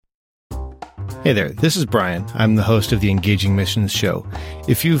Hey there, this is Brian. I'm the host of the Engaging Missions Show.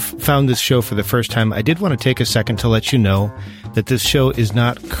 If you've found this show for the first time, I did want to take a second to let you know that this show is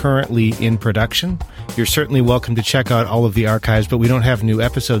not currently in production. You're certainly welcome to check out all of the archives, but we don't have new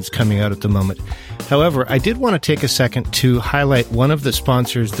episodes coming out at the moment. However, I did want to take a second to highlight one of the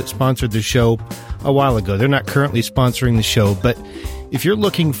sponsors that sponsored the show a while ago. They're not currently sponsoring the show, but if you're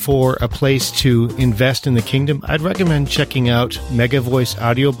looking for a place to invest in the kingdom, I'd recommend checking out Megavoice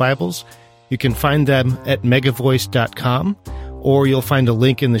Audio Bibles. You can find them at megavoice.com, or you'll find a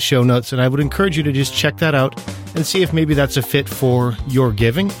link in the show notes, and I would encourage you to just check that out and see if maybe that's a fit for your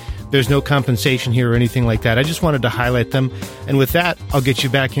giving. There's no compensation here or anything like that. I just wanted to highlight them, and with that, I'll get you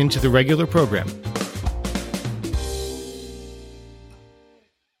back into the regular program.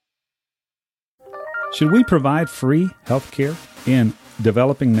 Should we provide free health care in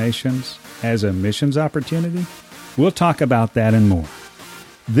developing nations as a missions opportunity? We'll talk about that and more.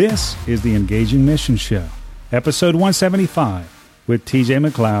 This is the Engaging Mission Show, episode 175, with TJ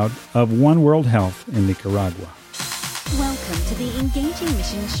McLeod of One World Health in Nicaragua. Welcome to the Engaging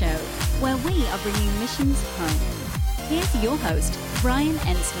Mission Show, where we are bringing missions home. Here's your host, Brian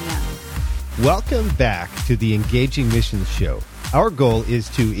Ensminger. Welcome back to the Engaging Missions Show. Our goal is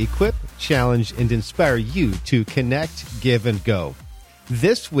to equip, challenge, and inspire you to connect, give, and go.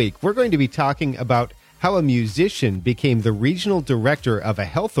 This week, we're going to be talking about how a musician became the regional director of a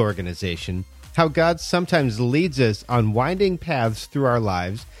health organization, how God sometimes leads us on winding paths through our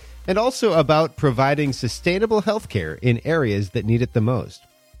lives, and also about providing sustainable health care in areas that need it the most.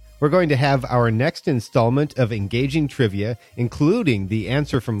 We're going to have our next installment of Engaging Trivia, including the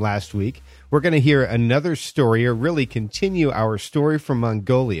answer from last week. We're going to hear another story, or really continue our story from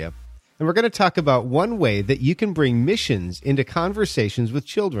Mongolia. And we're going to talk about one way that you can bring missions into conversations with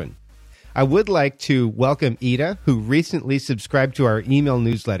children. I would like to welcome Ida, who recently subscribed to our email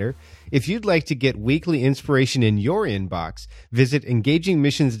newsletter. If you'd like to get weekly inspiration in your inbox, visit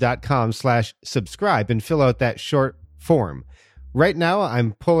engagingmissions.com/subscribe and fill out that short form. Right now,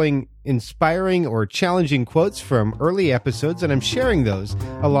 I'm pulling inspiring or challenging quotes from early episodes, and I'm sharing those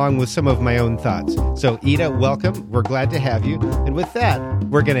along with some of my own thoughts. So, Ida, welcome. We're glad to have you. And with that,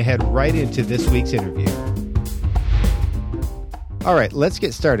 we're going to head right into this week's interview. All right, let's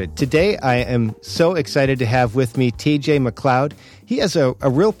get started. Today, I am so excited to have with me TJ McLeod. He has a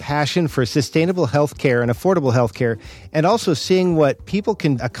real passion for sustainable healthcare and affordable healthcare, and also seeing what people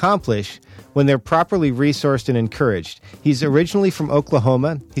can accomplish when they're properly resourced and encouraged. He's originally from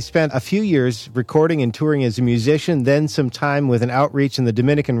Oklahoma. He spent a few years recording and touring as a musician, then some time with an outreach in the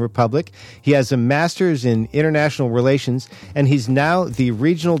Dominican Republic. He has a master's in international relations, and he's now the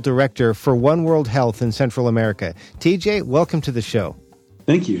regional director for One World Health in Central America. TJ, welcome to the show.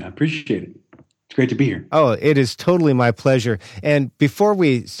 Thank you. I appreciate it. It's great to be here. Oh, it is totally my pleasure. And before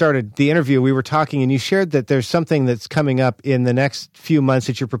we started the interview, we were talking, and you shared that there's something that's coming up in the next few months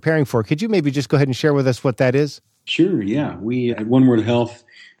that you're preparing for. Could you maybe just go ahead and share with us what that is? Sure, yeah. We at One World Health,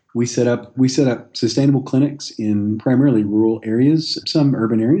 we set up sustainable clinics in primarily rural areas, some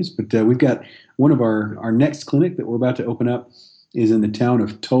urban areas, but we've got one of our next clinic that we're about to open up is in the town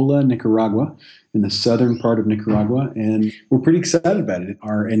of Tola, Nicaragua, in the southern part of Nicaragua, and we're pretty excited about it.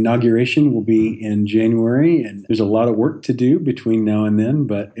 Our inauguration will be in January, and there's a lot of work to do between now and then,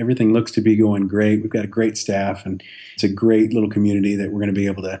 but everything looks to be going great. We've got a great staff, and it's a great little community that we're going to be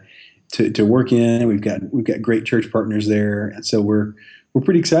able to work in. We've got great church partners there, and so we're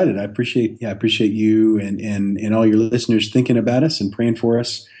pretty excited. I appreciate you and all your listeners thinking about us and praying for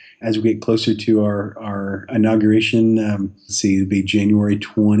us as we get closer to our inauguration. It'll be January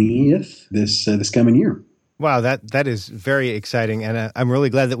 20th this coming year. Wow, that is very exciting, and I'm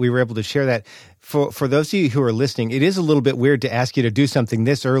really glad that we were able to share that. For those of you who are listening, it is a little bit weird to ask you to do something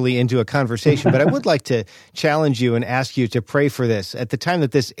this early into a conversation, but I would like to challenge you and ask you to pray for this. At the time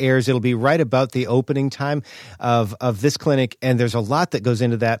that this airs, it'll be right about the opening time of this clinic, and there's a lot that goes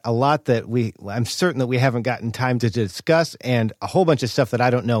into that, a lot that I'm certain that we haven't gotten time to discuss, and a whole bunch of stuff that I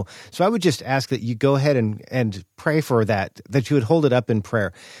don't know. So I would just ask that you go ahead and pray for that you would hold it up in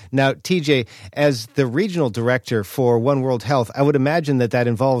prayer. Now, TJ, as the regional director for One World Health, I would imagine that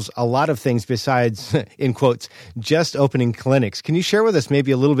involves a lot of things besides, in quotes, just opening clinics. Can you share with us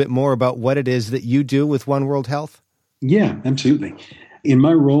maybe a little bit more about what it is that you do with One World Health? Yeah, absolutely. In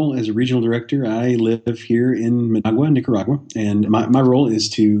my role as a regional director, I live here in Managua, Nicaragua, and my role is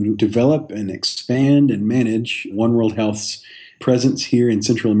to develop and expand and manage One World Health's presence here in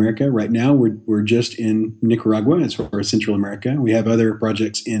Central America. Right now, we're just in Nicaragua as far as Central America. We have other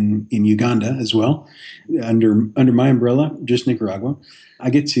projects in Uganda as well. Under my umbrella, just Nicaragua. I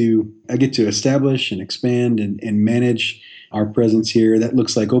get to establish and expand and manage our presence here. That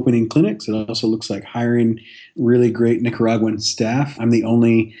looks like opening clinics. It also looks like hiring really great Nicaraguan staff. I'm the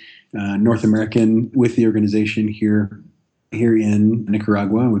only North American with the organization here in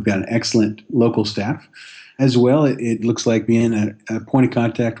Nicaragua. We've got an excellent local staff. As well, it looks like being a point of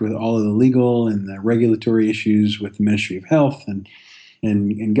contact with all of the legal and the regulatory issues with the Ministry of Health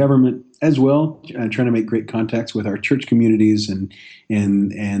and government as well, trying to make great contacts with our church communities and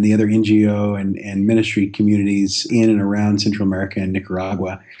the other NGO and ministry communities in and around Central America and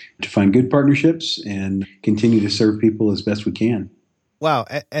Nicaragua to find good partnerships and continue to serve people as best we can. Wow.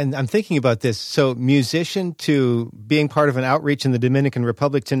 And I'm thinking about this. So musician to being part of an outreach in the Dominican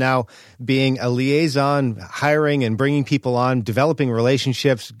Republic to now being a liaison, hiring and bringing people on, developing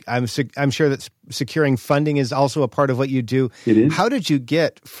relationships. I'm sure that securing funding is also a part of what you do. It is. How did you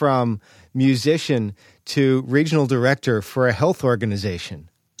get from musician to regional director for a health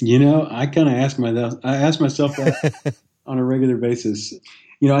organization? I kind of ask myself that on a regular basis.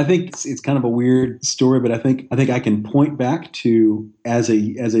 I think it's kind of a weird story, but I think I can point back to as a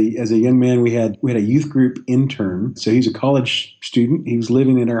young man, we had a youth group intern. So he's a college student. He was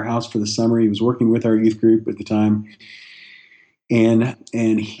living in our house for the summer. He was working with our youth group at the time, and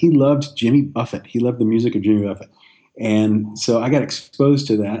he loved Jimmy Buffett. He loved the music of Jimmy Buffett. And so I got exposed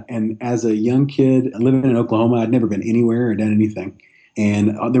to that. And as a young kid living in Oklahoma, I'd never been anywhere or done anything.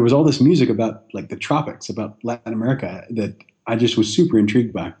 And there was all this music about like the tropics, about Latin America that I just was super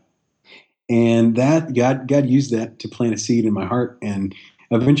intrigued by. And that God used that to plant a seed in my heart. And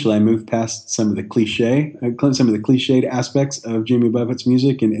eventually I moved past some of the cliched aspects of Jimmy Buffett's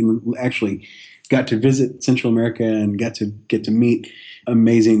music and actually got to visit Central America and get to meet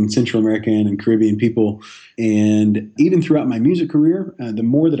amazing Central American and Caribbean people. And even throughout my music career, the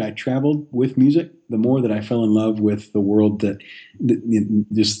more that I traveled with music, the more that I fell in love with the world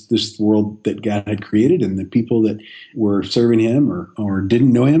this world that God had created and the people that were serving him or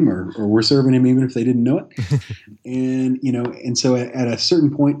didn't know him or were serving him even if they didn't know it. And so at a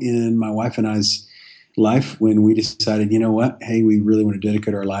certain point in my wife and I's life, when we decided, hey, we really want to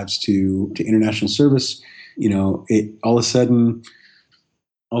dedicate our lives to international service, all of a sudden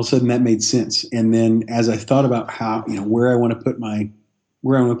that made sense. And then as I thought about how, where I want to put my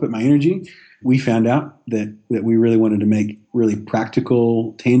energy, we found out that we really wanted to make really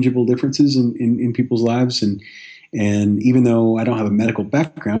practical, tangible differences in people's lives. And even though I don't have a medical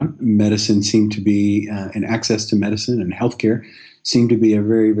background, medicine seemed to be, and access to medicine and healthcare seemed to be a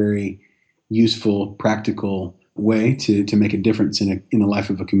very, very useful, practical way to make a difference in the life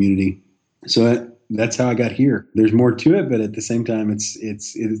of a community. So that's how I got here. There's more to it, but at the same time,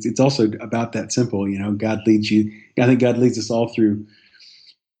 it's also about that simple. God leads you. I think God leads us all through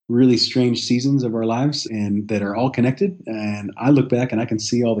really strange seasons of our lives and that are all connected. And I look back and I can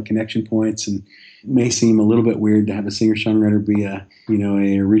see all the connection points, and it may seem a little bit weird to have a singer-songwriter be a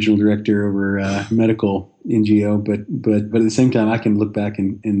regional director over a medical NGO, but at the same time, I can look back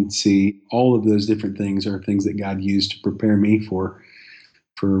and see all of those different things are things that God used to prepare me for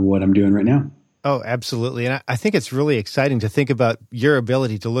what I'm doing right now. Oh, absolutely. And I think it's really exciting to think about your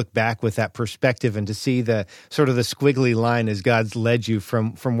ability to look back with that perspective and to see the sort of the squiggly line as God's led you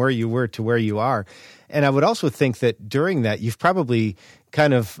from where you were to where you are. And I would also think that during that, you've probably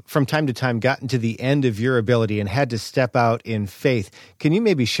kind of from time to time gotten to the end of your ability and had to step out in faith. Can you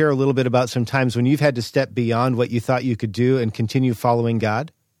maybe share a little bit about some times when you've had to step beyond what you thought you could do and continue following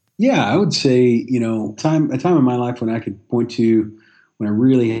God? Yeah, I would say, a time in my life when I could point to when I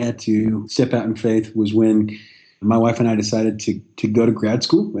really had to step out in faith was when my wife and I decided to go to grad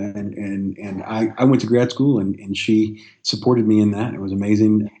school, and I went to grad school, and she supported me in that. It was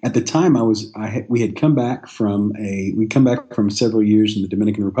amazing. At the time, we had come back from several years in the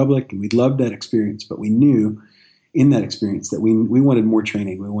Dominican Republic, and we loved that experience. But we knew in that experience that we wanted more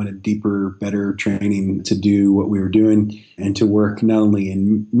training. We wanted deeper, better training to do what we were doing and to work not only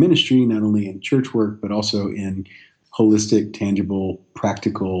in ministry, not only in church work, but also in holistic, tangible,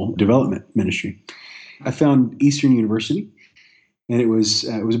 practical development ministry. I found Eastern University, and it was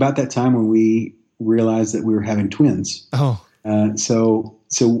about that time when we realized that we were having twins. Oh, so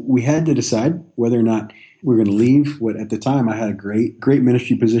we had to decide whether or not we were going to leave. What at the time I had a great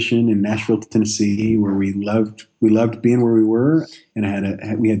ministry position in Nashville, Tennessee, where we loved being where we were,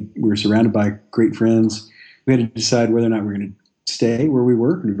 and we were surrounded by great friends. We had to decide whether or not we were going to stay where we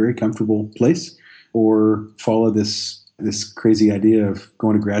were in a very comfortable place, or follow this crazy idea of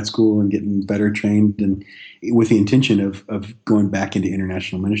going to grad school and getting better trained, and with the intention of going back into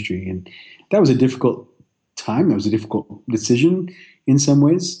international ministry. And that was a difficult time. That was a difficult decision in some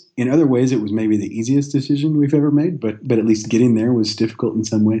ways. In other ways, it was maybe the easiest decision we've ever made, but at least getting there was difficult in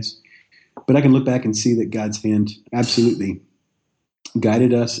some ways. But I can look back and see that God's hand absolutely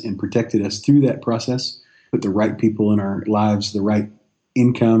guided us and protected us through that process, put the right people in our lives, the right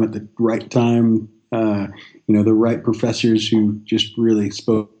income at the right time, the right professors who just really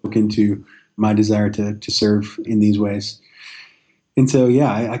spoke into my desire to serve in these ways. And so,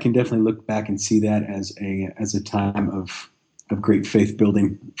 I can definitely look back and see that as a time of great faith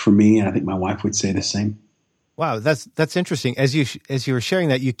building for me, and I think my wife would say the same. Wow, that's interesting. As you were sharing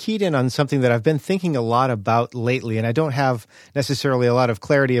that, you keyed in on something that I've been thinking a lot about lately, and I don't have necessarily a lot of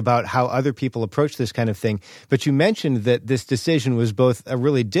clarity about how other people approach this kind of thing. But you mentioned that this decision was both a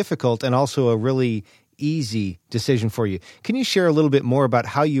really difficult and also a really easy decision for you. Can you share a little bit more about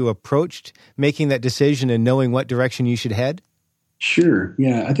how you approached making that decision and knowing what direction you should head? Sure.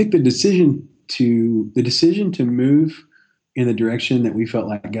 Yeah, I think the decision to move in the direction that we felt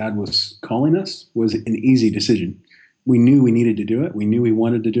like God was calling us was an easy decision. We knew we needed to do it. We knew we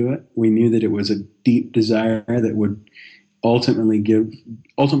wanted to do it. We knew that it was a deep desire that would ultimately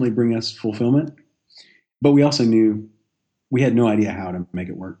bring us fulfillment. But we also knew we had no idea how to make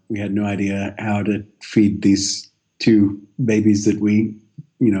it work. We had no idea how to feed these two babies that we,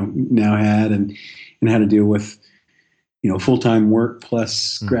 now had, and how to deal with, full-time work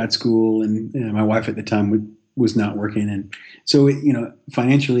plus grad school. And my wife at the time was not working. And so,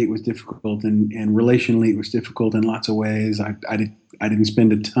 financially it was difficult, and relationally it was difficult in lots of ways. I didn't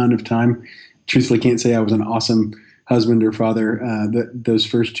spend a ton of time. Truthfully, can't say I was an awesome husband or father those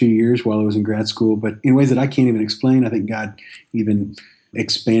first 2 years while I was in grad school, but in ways that I can't even explain. I think God even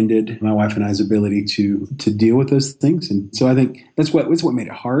expanded my wife and I's ability to deal with those things. And so I think that's what made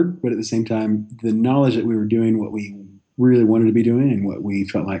it hard. But at the same time, the knowledge that we were doing what we really wanted to be doing and what we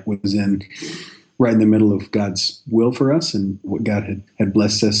felt like was right in the middle of God's will for us and what God had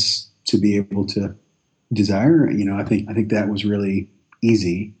blessed us to be able to desire, I think that was really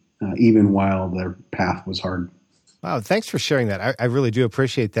easy, even while the path was hard. Wow, thanks for sharing that. I really do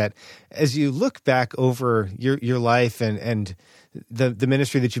appreciate that. As you look back over your life and the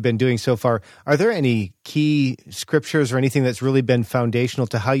ministry that you've been doing so far, are there any key scriptures or anything that's really been foundational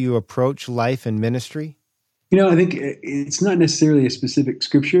to how you approach life and ministry? I think it's not necessarily a specific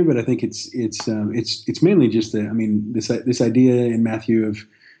scripture, but I think it's mainly just this idea in Matthew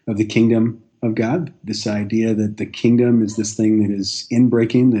of the kingdom of God. This idea that the kingdom is this thing that is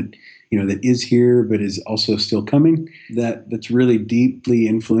inbreaking, that that is here but is also still coming. That's really deeply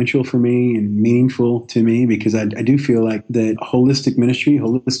influential for me and meaningful to me, because I do feel like that holistic ministry,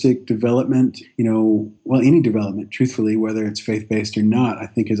 holistic development, any development, truthfully, whether it's faith-based or not, I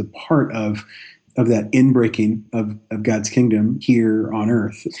think is a part of that inbreaking of God's kingdom here on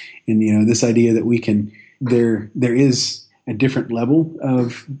earth. And, this idea that we can, there is a different level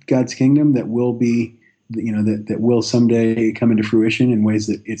of God's kingdom that will be, that will someday come into fruition in ways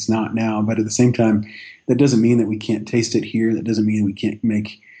that it's not now. But at the same time, that doesn't mean that we can't taste it here. That doesn't mean we can't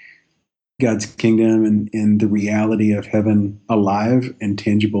make God's kingdom and the reality of heaven alive and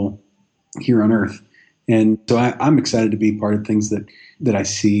tangible here on earth. And so I'm excited to be part of things that I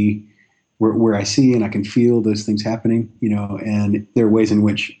see, where I see and I can feel those things happening, and there are ways in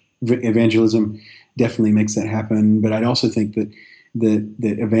which evangelism definitely makes that happen. But I'd also think that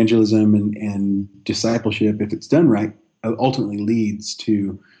evangelism and discipleship, if it's done right, ultimately leads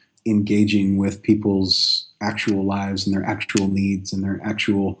to engaging with people's actual lives and their actual needs and their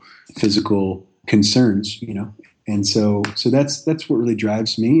actual physical concerns, And so that's what really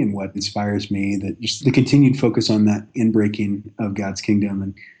drives me and what inspires me, that just the continued focus on that inbreaking of God's kingdom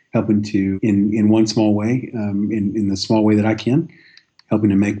and helping to, in one small way, in the small way that I can, helping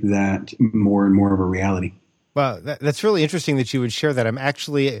to make that more and more of a reality. Wow, that's really interesting that you would share that. I'm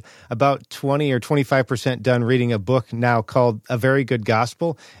actually about 20 or 25% done reading a book now called A Very Good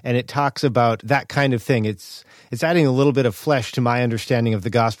Gospel, and it talks about that kind of thing. It's adding a little bit of flesh to my understanding of the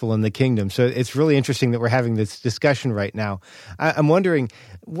gospel and the kingdom. So it's really interesting that we're having this discussion right now. I'm wondering,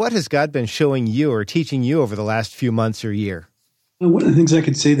 what has God been showing you or teaching you over the last few months or year? One of the things I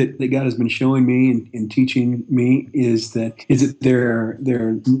could say that God has been showing me and teaching me is that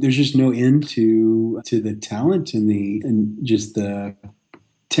there's just no end to the talent and just the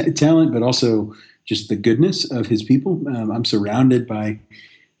talent, but also just the goodness of His people. I'm surrounded by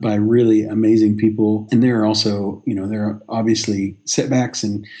really amazing people, and there are also there are obviously setbacks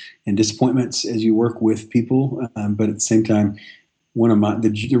and disappointments as you work with people, but at the same time, one of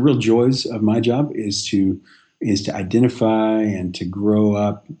the real joys of my job is to identify and to grow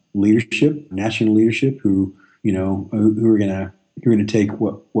up leadership, national leadership, who are going to take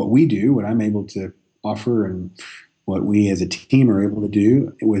what we do, what I'm able to offer, and what we as a team are able to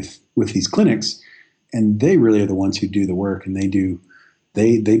do with these clinics, and they really are the ones who do the work, and they do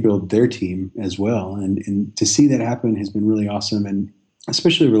they build their team as well. And to see that happen has been really awesome. And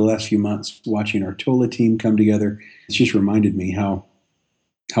especially over the last few months, watching our TOLA team come together, it's just reminded me how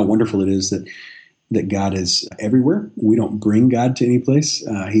wonderful it is that God is everywhere. We don't bring God to any place.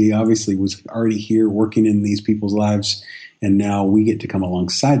 He obviously was already here working in these people's lives, and now we get to come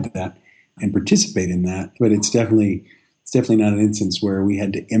alongside that and participate in that. But it's definitely not an instance where we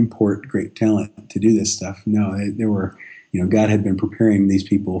had to import great talent to do this stuff. No, there were, God had been preparing these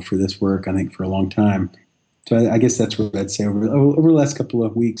people for this work, I think, for a long time. So I guess that's what I'd say over the last couple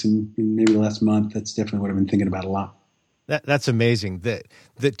of weeks and maybe the last month. That's definitely what I've been thinking about a lot. That's amazing.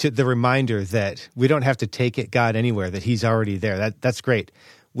 The reminder that we don't have to take God anywhere, that He's already there. That's great.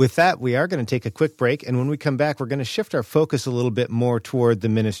 With that, we are going to take a quick break, and when we come back, we're going to shift our focus a little bit more toward the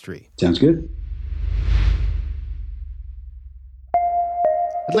ministry. Sounds good.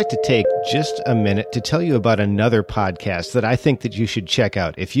 I'd like to take just a minute to tell you about another podcast that I think that you should check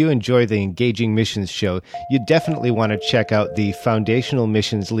out. If you enjoy the Engaging Missions show, you definitely want to check out the Foundational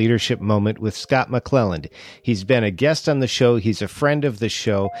Missions Leadership Moment with Scott McClelland. He's been a guest on the show, he's a friend of the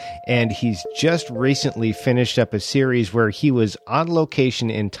show, and he's just recently finished up a series where he was on location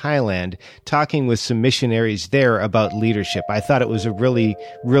in Thailand talking with some missionaries there about leadership. I thought it was a really,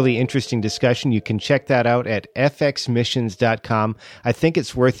 really interesting discussion. You can check that out at fxmissions.com. I think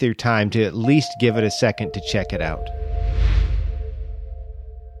it's worth your time to at least give it a second to check it out.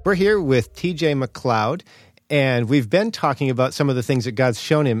 We're here with TJ McLeod, and we've been talking about some of the things that God's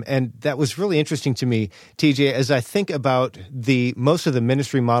shown him, and that was really interesting to me, TJ, as I think about most of the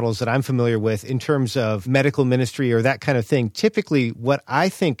ministry models that I'm familiar with in terms of medical ministry or that kind of thing. Typically, what I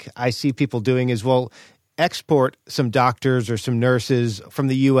think I see people doing is, export some doctors or some nurses from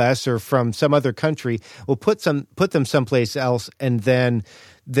the U.S. or from some other country. We'll put them someplace else, and then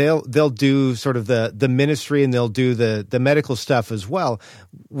they'll do sort of the ministry, and they'll do the medical stuff as well.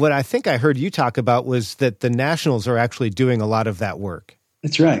 What I think I heard you talk about was that the nationals are actually doing a lot of that work.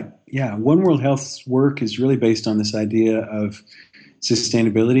 That's right. Yeah, One World Health's work is really based on this idea of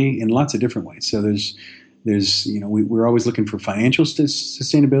sustainability in lots of different ways. So there's we're always looking for financial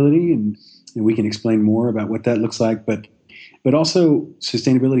sustainability, and we can explain more about what that looks like. But also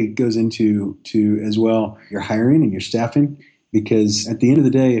sustainability goes into as well your hiring and your staffing, because at the end of the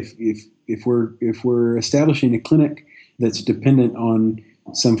day, if we're establishing a clinic that's dependent on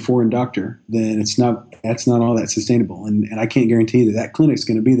some foreign doctor, then that's not all that sustainable. And I can't guarantee that clinic's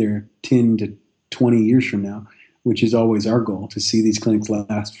going to be there 10 to 20 years from now, which is always our goal, to see these clinics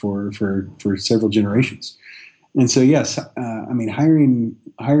last for several generations. And so, yes, hiring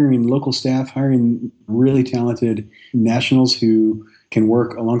local staff, hiring really talented nationals who can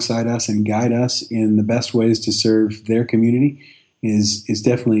work alongside us and guide us in the best ways to serve their community is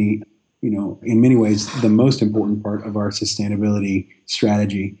definitely, in many ways, the most important part of our sustainability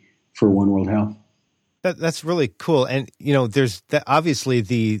strategy for One World Health. That's really cool. And, there's obviously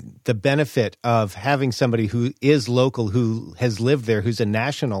the benefit of having somebody who is local, who has lived there, who's a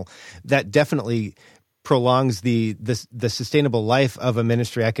national, that definitely prolongs the sustainable life of a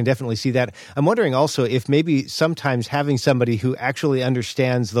ministry. I can definitely see that. I'm wondering also if maybe sometimes having somebody who actually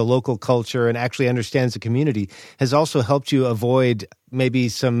understands the local culture and actually understands the community has also helped you avoid maybe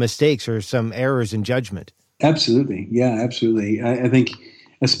some mistakes or some errors in judgment. Absolutely. Yeah, absolutely. I think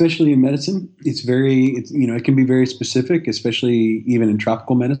especially in medicine, it can be very specific, especially even in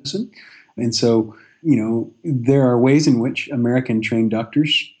tropical medicine. And so, there are ways in which American trained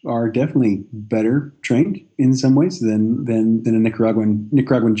doctors are definitely better trained in some ways than a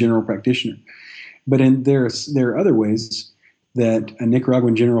Nicaraguan general practitioner. But there are other ways that a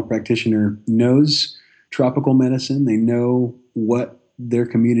Nicaraguan general practitioner knows tropical medicine. They know what their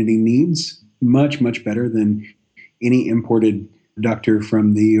community needs much, much better than any imported doctor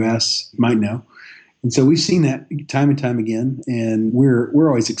from the U.S. might know. And so we've seen that time and time again, and we're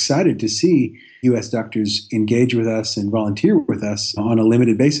always excited to see U.S. doctors engage with us and volunteer with us on a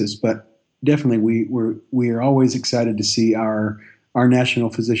limited basis. But definitely, we are always excited to see our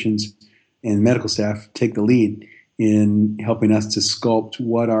national physicians and medical staff take the lead in helping us to sculpt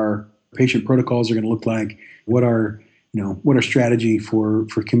what our patient protocols are going to look like, what our strategy for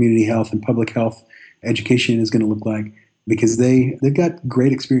community health and public health education is going to look like. Because they've got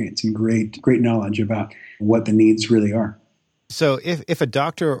great experience and great knowledge about what the needs really are. So if a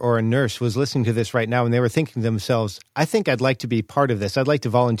doctor or a nurse was listening to this right now and they were thinking to themselves, I think I'd like to be part of this, I'd like to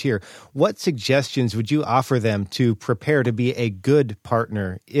volunteer, what suggestions would you offer them to prepare to be a good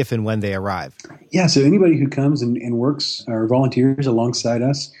partner if and when they arrive? Yeah, so anybody who comes and works or volunteers alongside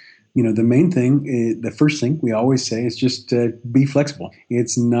us, the main thing, the first thing we always say is just be flexible.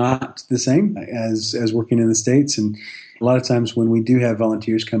 It's not the same as working in the States. And a lot of times when we do have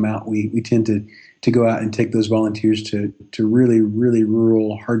volunteers come out, we tend to go out and take those volunteers to really, really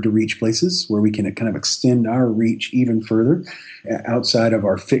rural, hard to reach places where we can kind of extend our reach even further outside of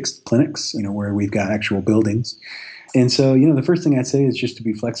our fixed clinics, where we've got actual buildings. And so, the first thing I'd say is just to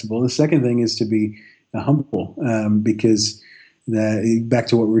be flexible. The second thing is to be humble, because back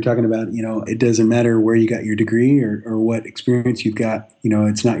to what we were talking about, it doesn't matter where you got your degree or what experience you've got,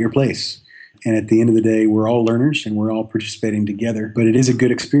 it's not your place. And at the end of the day, we're all learners and we're all participating together. But it is a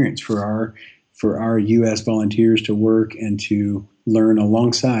good experience for our U.S. volunteers to work and to learn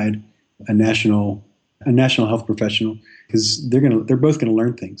alongside a national health professional, because they're both going to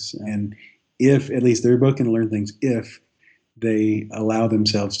learn things. And they're both going to learn things if they allow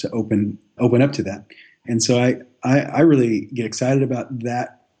themselves to open up to that. And so I really get excited about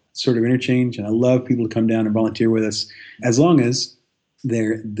that sort of interchange, and I love people to come down and volunteer with us, as long as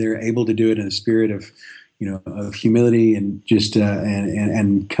they're able to do it in a spirit of of humility and just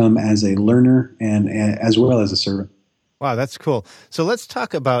and come as a learner and as well as a servant. Wow, that's cool. So let's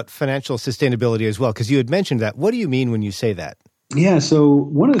talk about financial sustainability as well, because you had mentioned that. What do you mean when you say that? Yeah, so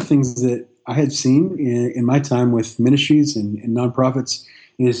one of the things that I had seen in my time with ministries and nonprofits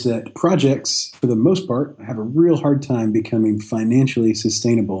is that projects, for the most part, have a real hard time becoming financially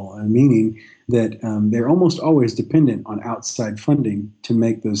sustainable, meaning that they're almost always dependent on outside funding to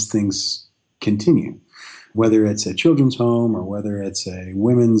make those things continue, whether it's a children's home or whether it's a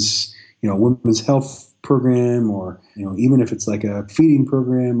women's health program, or even if it's like a feeding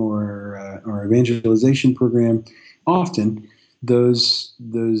program or evangelization program. Often those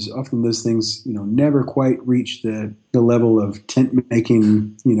things never quite reach the level of tent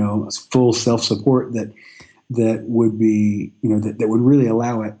making, full self-support that would be that would really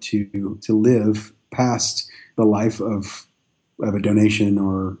allow it to live past the life of a donation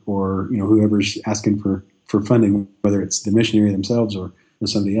or whoever's asking for funding, whether it's the missionary themselves or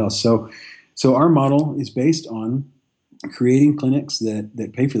somebody else. So our model is based on creating clinics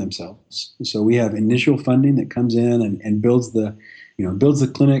that pay for themselves. So we have initial funding that comes in and builds the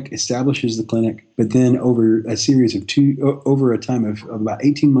clinic, establishes the clinic, but then over a time of about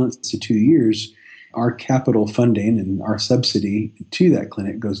 18 months to 2 years, our capital funding and our subsidy to that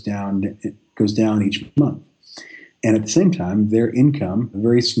clinic goes down each month. And at the same time, their income,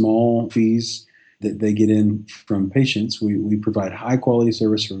 very small fees that they get in from patients, we provide high quality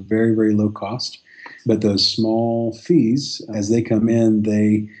service for very, very low cost. But those small fees, as they come in,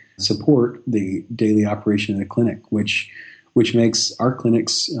 they support the daily operation of the clinic, which makes our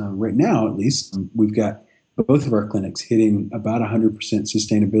clinics, right now at least, we've got both of our clinics hitting about 100%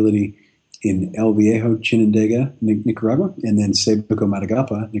 sustainability in El Viejo, Chinandega, Nicaragua, and then Cebuco,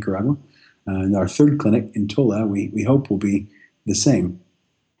 Matagalpa, Nicaragua. And our third clinic in Tola, we hope will be the same.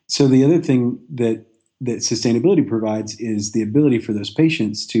 So the other thing that sustainability provides is the ability for those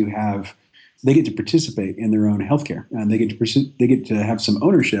patients they get to participate in their own healthcare, and they get to have some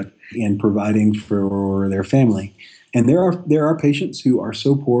ownership in providing for their family. And there are patients who are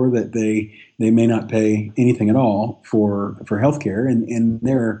so poor that they may not pay anything at all for healthcare, and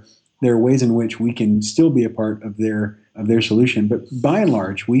there are ways in which we can still be a part of their solution. But by and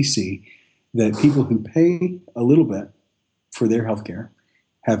large, we see that people who pay a little bit for their healthcare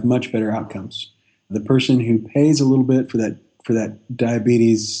have much better outcomes. The person who pays a little bit for that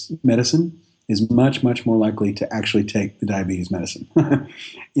diabetes medicine is much, much more likely to actually take the diabetes medicine. And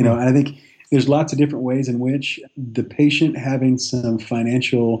I think there's lots of different ways in which the patient having some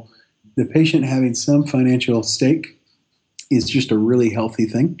financial stake is just a really healthy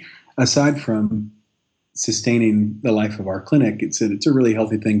thing. Aside from sustaining the life of our clinic, it's a really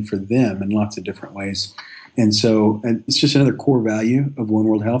healthy thing for them in lots of different ways. And so it's just another core value of One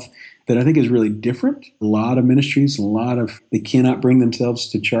World Health that I think is really different. A lot of ministries, they cannot bring themselves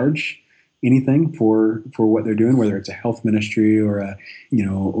to charge anything for what they're doing, whether it's a health ministry or a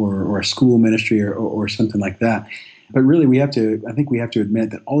school ministry or something like that. But really, I think we have to admit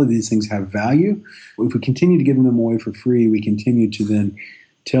that all of these things have value. If we continue to give them away for free, we continue to then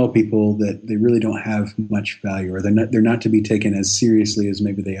tell people that they really don't have much value, or they're not to be taken as seriously as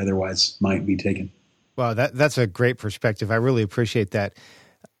maybe they otherwise might be taken. Wow, that's a great perspective. I really appreciate that.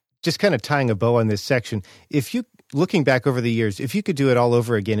 Just kind of tying a bow on this section, looking back over the years, if you could do it all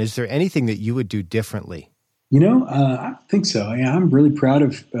over again, is there anything that you would do differently? I think so. Yeah, I'm really proud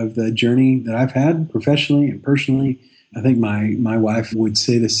of the journey that I've had professionally and personally. I think my wife would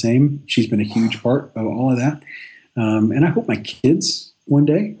say the same. She's been a huge part of all of that. And I hope my kids one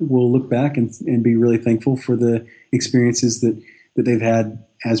day will look back and be really thankful for the experiences that they've had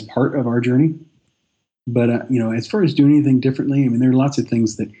as part of our journey. But, as far as doing anything differently, I mean, there are lots of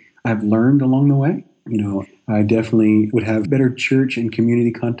things that I've learned along the way. I definitely would have better church and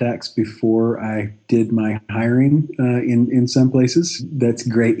community contacts before I did my hiring in some places. That's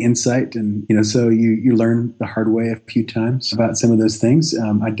great insight. And, so you learn the hard way a few times about some of those things.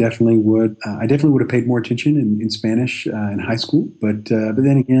 I definitely would have paid more attention in Spanish in high school. But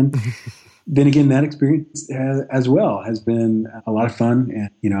then again, that experience as well has been a lot of fun.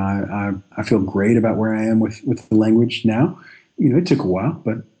 And, I feel great about where I am with the language now. It took a while,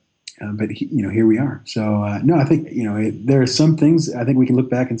 but here we are. So, no, I think, there are some things I think we can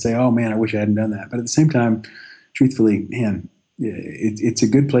look back and say, oh man, I wish I hadn't done that. But at the same time, truthfully, man, it's a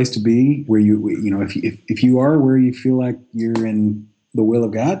good place to be where if you are where you feel like you're in the will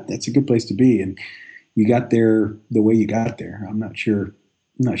of God, that's a good place to be. And you got there the way you got there. I'm not sure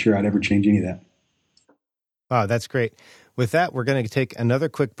I'd ever change any of that. Wow, that's great. With that, we're going to take another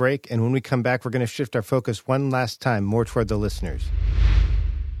quick break. And when we come back, we're going to shift our focus one last time more toward the listeners.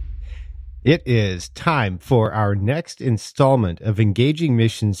 It is time for our next installment of Engaging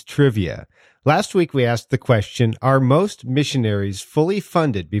Missions Trivia. Last week, we asked the question, are most missionaries fully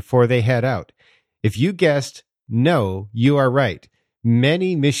funded before they head out? If you guessed no, you are right.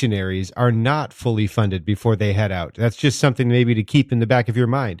 Many missionaries are not fully funded before they head out. That's just something maybe to keep in the back of your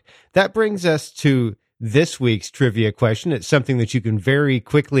mind. That brings us to this week's trivia question. It's something that you can very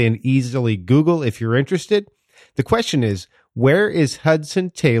quickly and easily Google if you're interested. The question is, where is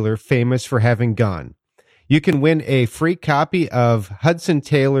Hudson Taylor famous for having gone? You can win a free copy of Hudson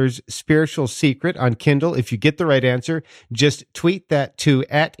Taylor's Spiritual Secret on Kindle. If you get the right answer, just tweet that to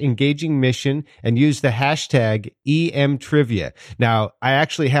 @EngagingMission and use the hashtag EMTrivia. Now, I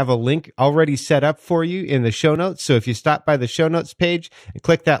actually have a link already set up for you in the show notes. So if you stop by the show notes page and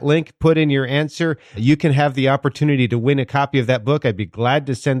click that link, put in your answer, you can have the opportunity to win a copy of that book. I'd be glad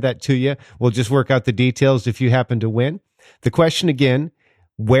to send that to you. We'll just work out the details if you happen to win. The question again,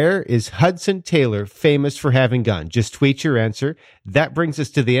 where is Hudson Taylor famous for having gone? Just tweet your answer. That brings us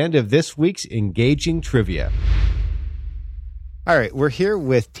to the end of this week's Engaging Trivia. All right, we're here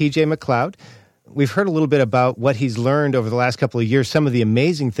with TJ McLeod. We've heard a little bit about what he's learned over the last couple of years, some of the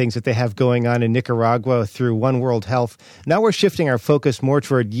amazing things that they have going on in Nicaragua through One World Health. Now we're shifting our focus more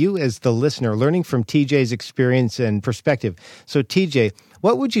toward you as the listener, learning from TJ's experience and perspective. So TJ,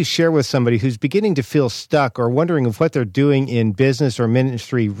 what would you share with somebody who's beginning to feel stuck or wondering if what they're doing in business or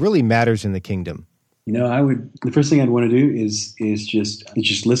ministry really matters in the kingdom? The first thing I'd want to do is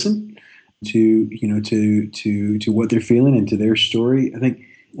just listen to what they're feeling and to their story. I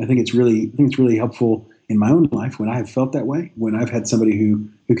think it's really helpful in my own life when I have felt that way, when I've had somebody who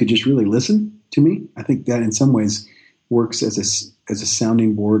could just really listen to me. I think that in some ways works as a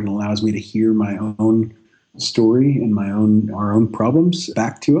sounding board and allows me to hear my own story and our own problems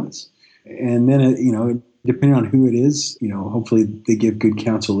back to us. And then, depending on who it is, hopefully they give good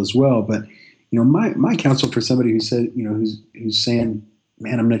counsel as well. But, my counsel for somebody who said, who's saying,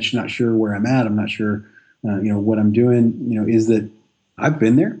 man, I'm not sure where I'm at. I'm not sure, what I'm doing, is that I've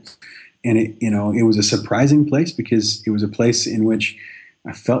been there, and it was a surprising place because it was a place in which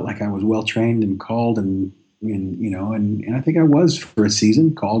I felt like I was well trained and called and I think I was for a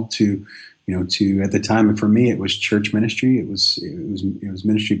season called to at the time, and for me it was church ministry. It was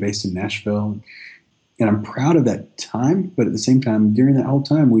ministry based in Nashville, and I'm proud of that time. But at the same time, during that whole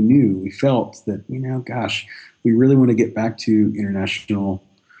time, we felt that we really want to get back to international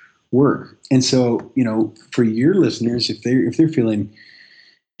work. And so for your listeners, if they're feeling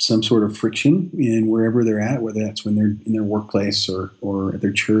some sort of friction in wherever they're at, whether that's when they're in their workplace or at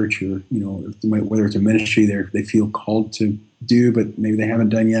their church, or whether it's a ministry they feel called to do but maybe they haven't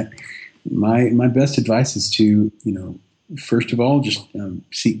done yet. My best advice is to, first of all, just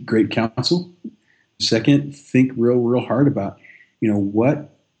seek great counsel. Second, think real hard about, what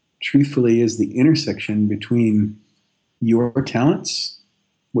truthfully is the intersection between your talents,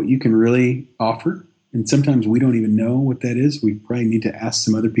 what you can really offer. And sometimes we don't even know what that is. We probably need to ask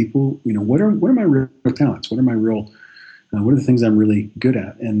some other people, what are my real talents? What are the things I'm really good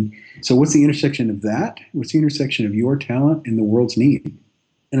at? And so what's the intersection of that? What's the intersection of your talent and the world's need?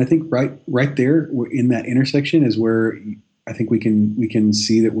 And I think right there in that intersection is where I think we can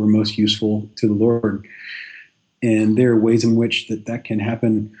see that we're most useful to the Lord. And there are ways in which that can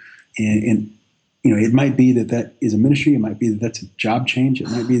happen. And it might be that is a ministry. It might be that that's a job change. It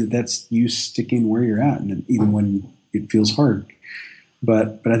might be that that's you sticking where you're at, and even when it feels hard.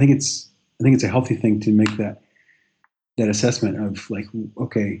 But I think it's a healthy thing to make that assessment of like,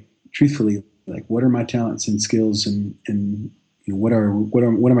 okay, truthfully, like what are my talents and skills and what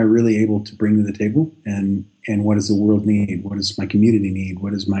am I really able to bring to the table, and what does the world need? What does my community need?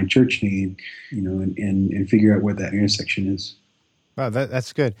 What does my church need? And figure out where that intersection is. Wow,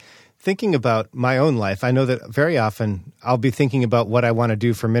 that's good. Thinking about my own life, I know that very often I'll be thinking about what I want to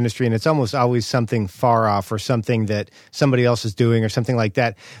do for ministry, and it's almost always something far off or something that somebody else is doing or something like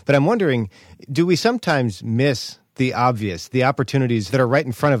that. But I'm wondering, do we sometimes miss the obvious, the opportunities that are right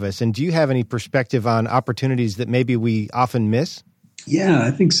in front of us? And do you have any perspective on opportunities that maybe we often miss? Yeah, I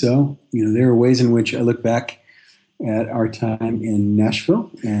think so. There are ways in which I look back at our time in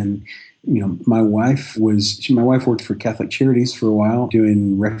Nashville, and my wife worked for Catholic Charities for a while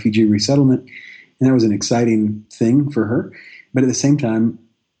doing refugee resettlement, and that was an exciting thing for her. But at the same time,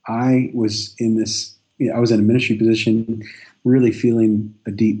 I was in a ministry position, really feeling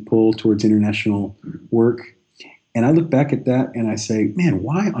a deep pull towards international work. And I look back at that and I say, man,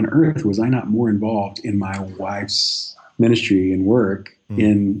 why on earth was I not more involved in my wife's ministry and work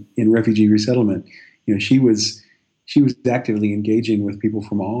in refugee resettlement? She was actively engaging with people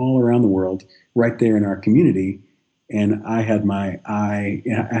from all around the world right there in our community. And I had my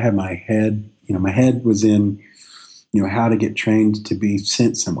head, my head was in, how to get trained to be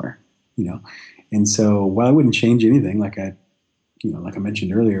sent somewhere, And so while I wouldn't change anything, like I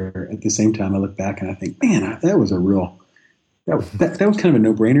mentioned earlier, at the same time, I look back and I think, man, that was that was kind of a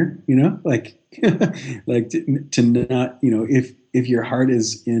no-brainer, like to not, if your heart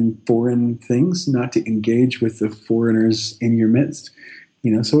is in foreign things, not to engage with the foreigners in your midst,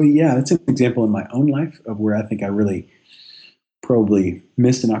 So yeah, that's an example in my own life of where I think I really probably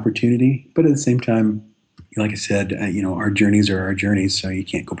missed an opportunity. But at the same time, like I said, our journeys are our journeys, so you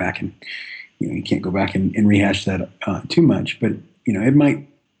can't go back and rehash that too much. But it might,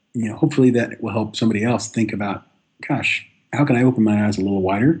 hopefully that will help somebody else think about, gosh, how can I open my eyes a little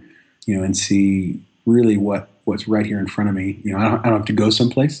wider, and see really what's right here in front of me. I don't have to go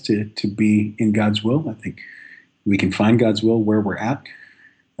someplace to be in God's will. I think we can find God's will where we're at.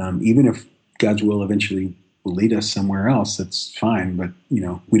 Even if God's will eventually will lead us somewhere else, that's fine. But, I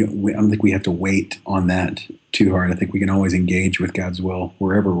don't think we have to wait on that too hard. I think we can always engage with God's will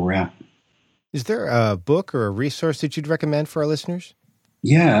wherever we're at. Is there a book or a resource that you'd recommend for our listeners?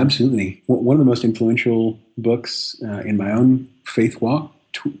 Yeah, absolutely. One of the most influential books in my own faith walk,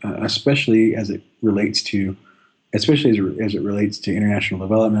 especially as it relates to international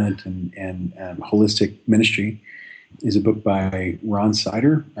development and holistic ministry, is a book by Ron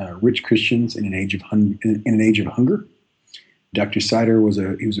Sider, "Rich Christians in an Age of Hunger." Dr. Sider was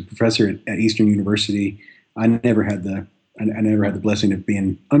a professor at Eastern University. I never had the blessing of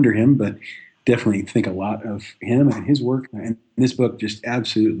being under him, but definitely think a lot of him and his work. And this book just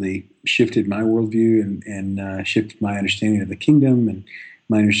absolutely shifted my worldview and shifted my understanding of the kingdom and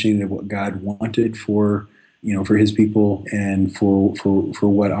my understanding of what God wanted for his people and for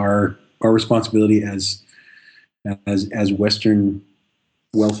what our responsibility as Western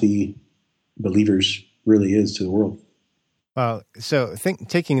wealthy believers really is to the world. So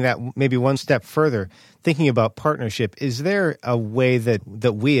taking that maybe one step further, thinking about partnership, is there a way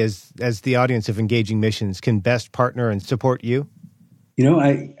that we as the audience of Engaging Missions can best partner and support you?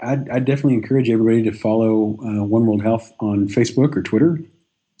 I definitely encourage everybody to follow One World Health on Facebook or Twitter.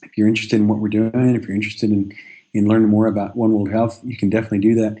 If you're interested in what we're doing, if you're interested in learning more about One World Health, you can definitely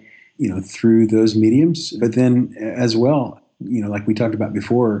do that, through those mediums. But then as well, like we talked about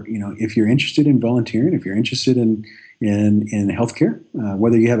before, if you're interested in volunteering, if you're interested in healthcare,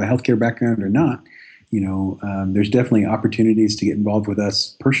 whether you have a healthcare background or not, there's definitely opportunities to get involved with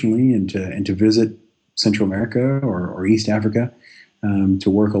us personally and to visit Central America or East Africa, to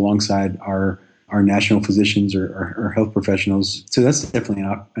work alongside our national physicians or health professionals. So that's definitely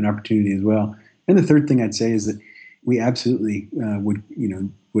an opportunity as well. And the third thing I'd say is that we absolutely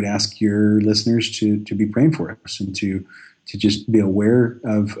would ask your listeners to be praying for us and to just be aware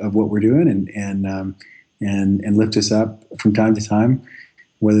of what we're doing and lift us up from time to time,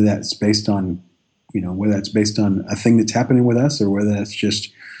 whether that's based on a thing that's happening with us or whether that's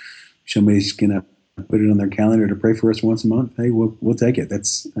just somebody's going to put it on their calendar to pray for us once a month. Hey, we'll take it.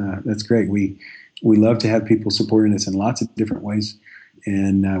 That's great. We love to have people supporting us in lots of different ways.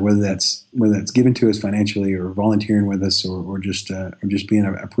 And whether that's given to us financially or volunteering with us or just being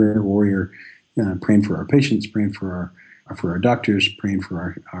a prayer warrior, praying for our patients, praying for our doctors, praying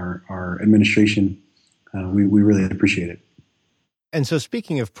for our administration, we really appreciate it. And so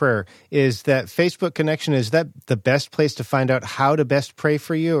speaking of prayer, is that Facebook connection, is that the best place to find out how to best pray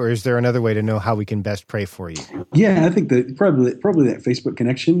for you, or is there another way to know how we can best pray for you? Yeah, I think that probably that Facebook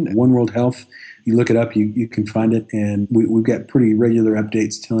connection, One World Health, you look it up, you can find it, and we've got pretty regular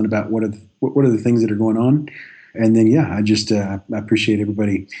updates telling about what are the things that are going on And then, I just I appreciate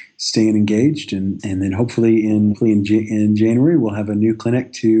everybody staying engaged, and then hopefully in January we'll have a new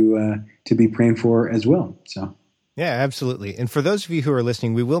clinic to be praying for as well. So. Yeah, absolutely. And for those of you who are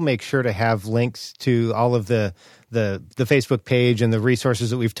listening, we will make sure to have links to all of the Facebook page and the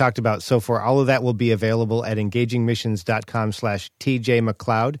resources that we've talked about so far. All of that will be available at engagingmissions.com/TJ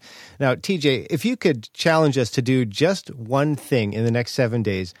McLeod. Now, TJ, if you could challenge us to do just one thing in the next 7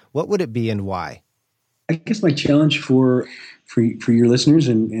 days, what would it be and why? I guess my challenge for your listeners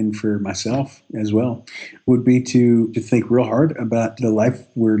and for myself as well would be to think real hard about the life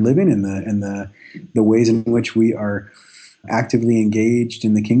we're living and the ways in which we are actively engaged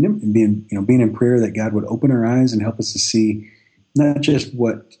in the kingdom, and being in prayer that God would open our eyes and help us to see not just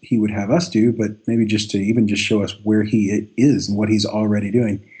what He would have us do, but maybe just to show us where He is and what He's already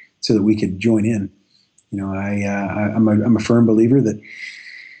doing, so that we could join in. I'm a firm believer that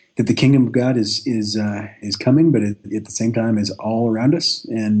the kingdom of God is coming, but at the same time is all around us,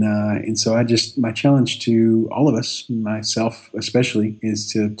 and so my challenge to all of us, myself especially, is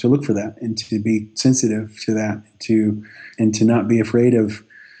to look for that and to be sensitive to that, and to not be afraid of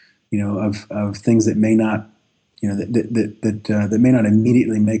things that may not that may not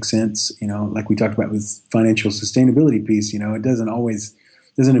immediately make sense. Like we talked about with financial sustainability piece, it doesn't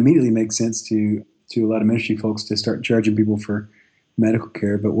immediately make sense to a lot of ministry folks to start charging people for medical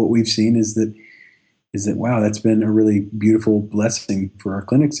care, but what we've seen is that wow, that's been a really beautiful blessing for our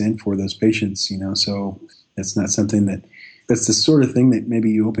clinics and for those patients. So that's not something that's the sort of thing that maybe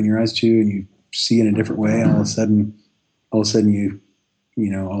you open your eyes to and you see in a different way, and all of a sudden you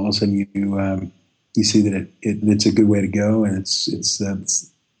see that it's a good way to go, and it's a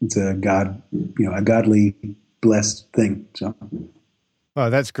godly blessed thing. So. Oh,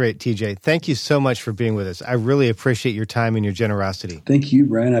 that's great, TJ. Thank you so much for being with us. I really appreciate your time and your generosity. Thank you,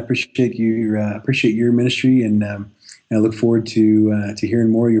 Brian. I appreciate you. Appreciate your ministry, and I look forward to hearing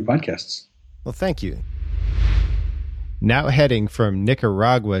more of your podcasts. Well, thank you. Now heading from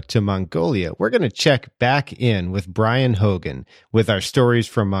Nicaragua to Mongolia, we're going to check back in with Brian Hogan with our stories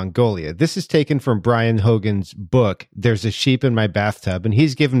from Mongolia. This is taken from Brian Hogan's book, There's a Sheep in My Bathtub, and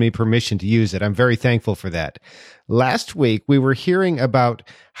he's given me permission to use it. I'm very thankful for that. Last week, we were hearing about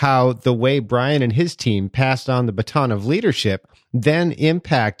how the way Brian and his team passed on the baton of leadership then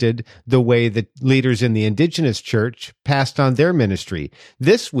impacted the way the leaders in the indigenous church passed on their ministry.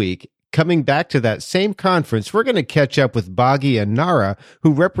 This week, coming back to that same conference, we're going to catch up with Bagi and Nara,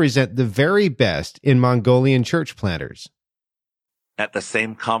 who represent the very best in Mongolian church planters. At the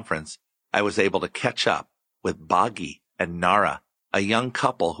same conference, I was able to catch up with Bagi and Nara, a young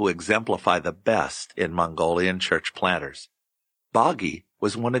couple who exemplify the best in Mongolian church planters. Bagi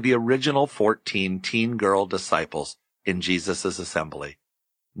was one of the original 14 teen girl disciples in Jesus' assembly.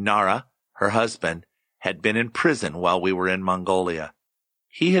 Nara, her husband, had been in prison while we were in Mongolia.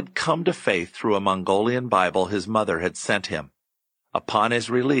 He had come to faith through a Mongolian Bible his mother had sent him. Upon his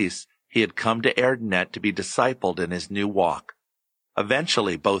release, he had come to Erdenet to be discipled in his new walk.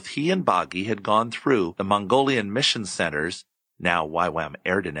 Eventually, both he and Bagi had gone through the Mongolian Mission Center's, now YWAM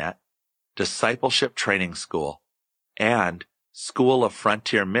Erdenet, Discipleship Training School, and School of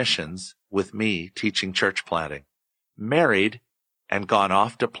Frontier Missions, with me teaching church planting, married, and gone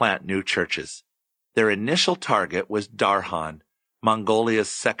off to plant new churches. Their initial target was Darhan, Mongolia's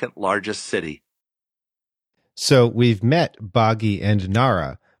second largest city. So we've met Bagi and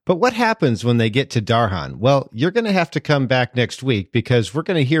Nara, but what happens when they get to Darhan? Well, you're going to have to come back next week, because we're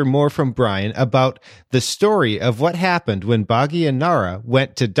going to hear more from Brian about the story of what happened when Bagi and Nara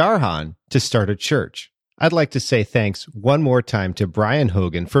went to Darhan to start a church. I'd like to say thanks one more time to Brian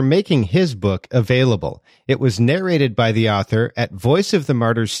Hogan for making his book available. It was narrated by the author at Voice of the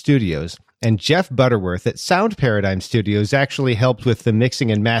Martyrs Studios, and Jeff Butterworth at Sound Paradigm Studios actually helped with the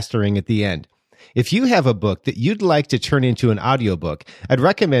mixing and mastering at the end. If you have a book that you'd like to turn into an audiobook, I'd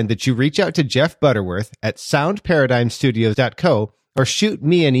recommend that you reach out to Jeff Butterworth at soundparadigmstudios.co or shoot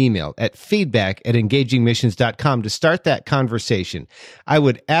me an email at feedback@engagingmissions.com to start that conversation. I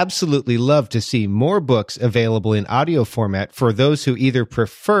would absolutely love to see more books available in audio format for those who either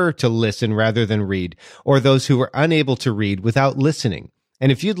prefer to listen rather than read, or those who are unable to read without listening.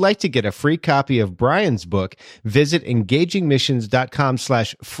 And if you'd like to get a free copy of Brian's book, visit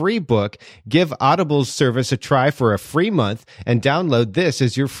engagingmissions.com/free book, give Audible's service a try for a free month, and download this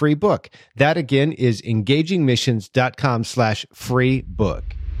as your free book. That again is engagingmissions.com/free book.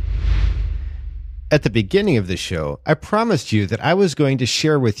 At the beginning of the show, I promised you that I was going to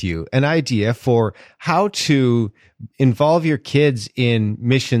share with you an idea for how to involve your kids in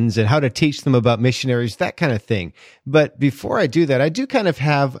missions and how to teach them about missionaries, that kind of thing. But before I do that, I do kind of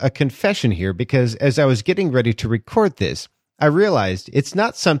have a confession here, because as I was getting ready to record this, I realized it's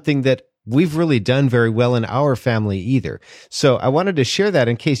not something that we've really done very well in our family either. So I wanted to share that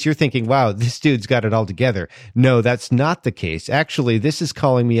in case you're thinking, wow, this dude's got it all together. No, that's not the case. Actually, this is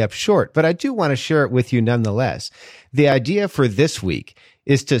calling me up short, but I do want to share it with you nonetheless. The idea for this week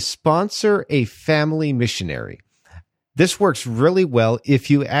is to sponsor a family missionary. This works really well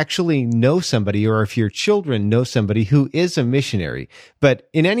if you actually know somebody, or if your children know somebody who is a missionary. But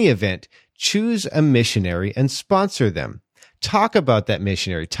in any event, choose a missionary and sponsor them. Talk about that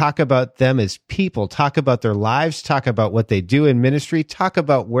missionary. Talk about them as people. Talk about their lives. Talk about what they do in ministry. Talk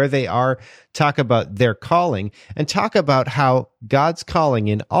about where they are. Talk about their calling, and talk about how God's calling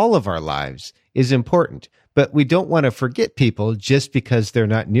in all of our lives is important. But we don't want to forget people just because they're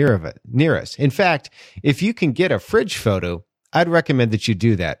not near us. In fact, if you can get a fridge photo, I'd recommend that you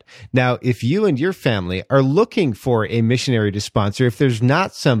do that. Now, if you and your family are looking for a missionary to sponsor, if there's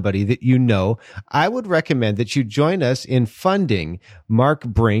not somebody that you know, I would recommend that you join us in funding Mark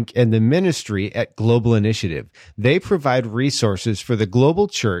Brink and the ministry at Global Initiative. They provide resources for the global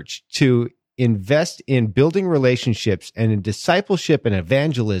church to invest in building relationships and in discipleship and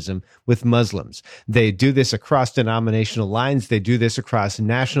evangelism with Muslims. They do this across denominational lines. They do this across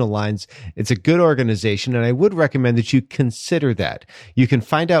national lines. It's a good organization, and I would recommend that you consider that. You can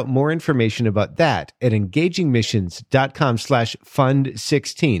find out more information about that at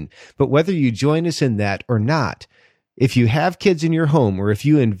engagingmissions.com/fund16. But whether you join us in that or not, if you have kids in your home, or if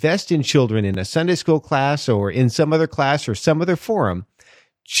you invest in children in a Sunday school class or in some other class or some other forum,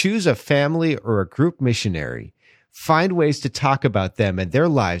 choose a family or a group missionary. Find ways to talk about them and their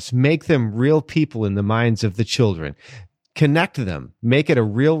lives. Make them real people in the minds of the children. Connect them. Make it a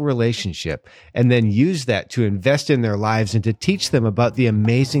real relationship. And then use that to invest in their lives and to teach them about the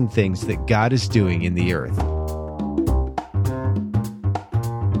amazing things that God is doing in the earth.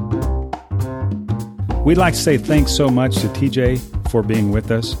 We'd like to say thanks so much to TJ for being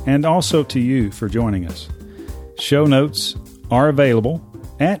with us, and also to you for joining us. Show notes are available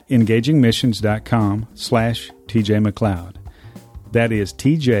at engagingmissions.com/TJ McLeod. That is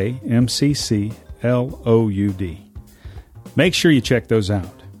TJMCCLOUD. Make sure you check those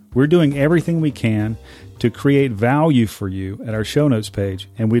out. We're doing everything we can to create value for you at our show notes page,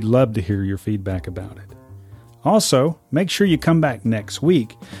 and we'd love to hear your feedback about it. Also, make sure you come back next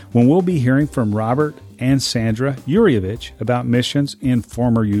week when we'll be hearing from Robert and Sandra Jurjevich about missions in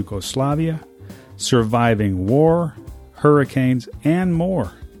former Yugoslavia, surviving war, hurricanes, and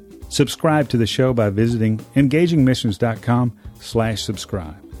more. Subscribe to the show by visiting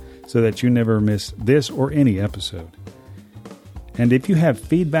engagingmissions.com/subscribe so that you never miss this or any episode. And if you have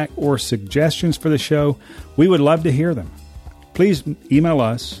feedback or suggestions for the show, we would love to hear them. Please email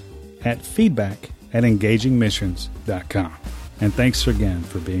us at feedback@engagingmissions.com. And thanks again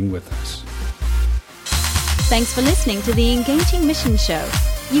for being with us. Thanks for listening to the Engaging Missions Show.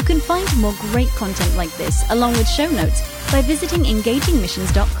 You can find more great content like this, along with show notes, by visiting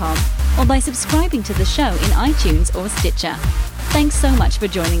engagingmissions.com or by subscribing to the show in iTunes or Stitcher. Thanks so much for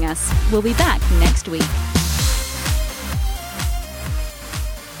joining us. We'll be back next week.